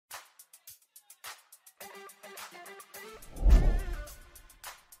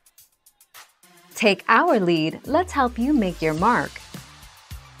Take our lead, let's help you make your mark.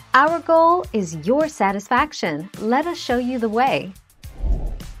 Our goal is your satisfaction. Let us show you the way.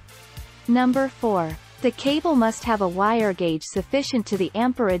 Number 4. The cable must have a wire gauge sufficient to the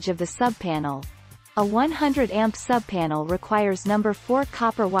amperage of the subpanel. A 100 amp subpanel requires number 4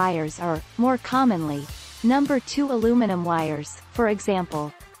 copper wires or, more commonly, number 2 aluminum wires, for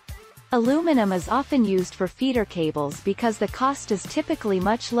example. Aluminum is often used for feeder cables because the cost is typically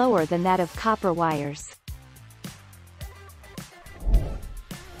much lower than that of copper wires.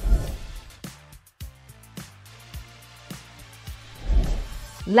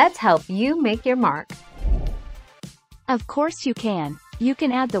 Let's help you make your mark. Of course you can. You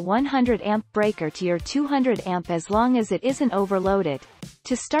can add the 100 amp breaker to your 200 amp as long as it isn't overloaded.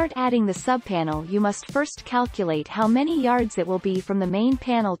 To start adding the subpanel, you must first calculate how many yards it will be from the main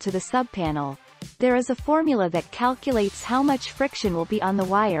panel to the subpanel. There is a formula that calculates how much friction will be on the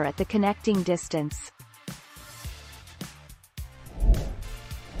wire at the connecting distance.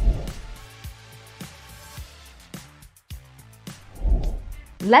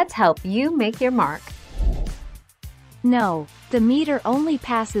 Let's help you make your mark. No, the meter only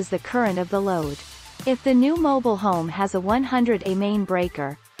passes the current of the load. If the new mobile home has a 100A main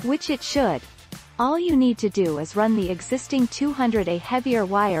breaker, which it should, all you need to do is run the existing 200A heavier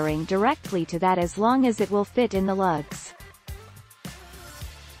wiring directly to that as long as it will fit in the lugs.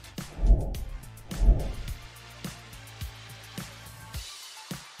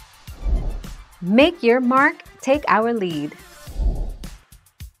 Make your mark, take our lead.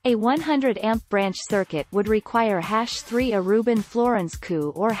 A 100 amp branch circuit would require #3 a Reuben Florence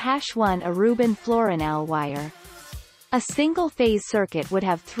Q or #1 a Reuben Florinal wire. A single-phase circuit would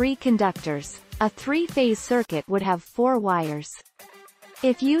have 3 conductors. A 3-phase circuit would have 4 wires.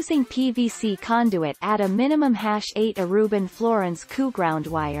 If using PVC conduit, add a minimum #8 a Reuben Florence Q ground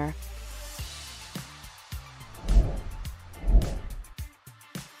wire.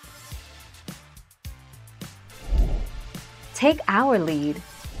 Take our lead.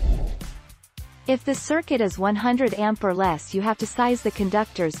 If the circuit is 100 amp or less, you have to size the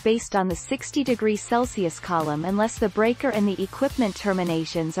conductors based on the 60°C column unless the breaker and the equipment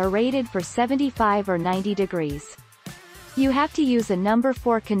terminations are rated for 75 or 90 degrees. You have to use a number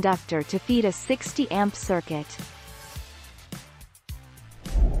 4 conductor to feed a 60 amp circuit.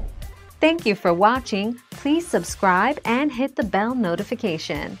 Thank you for watching. Please subscribe and hit the bell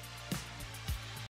notification.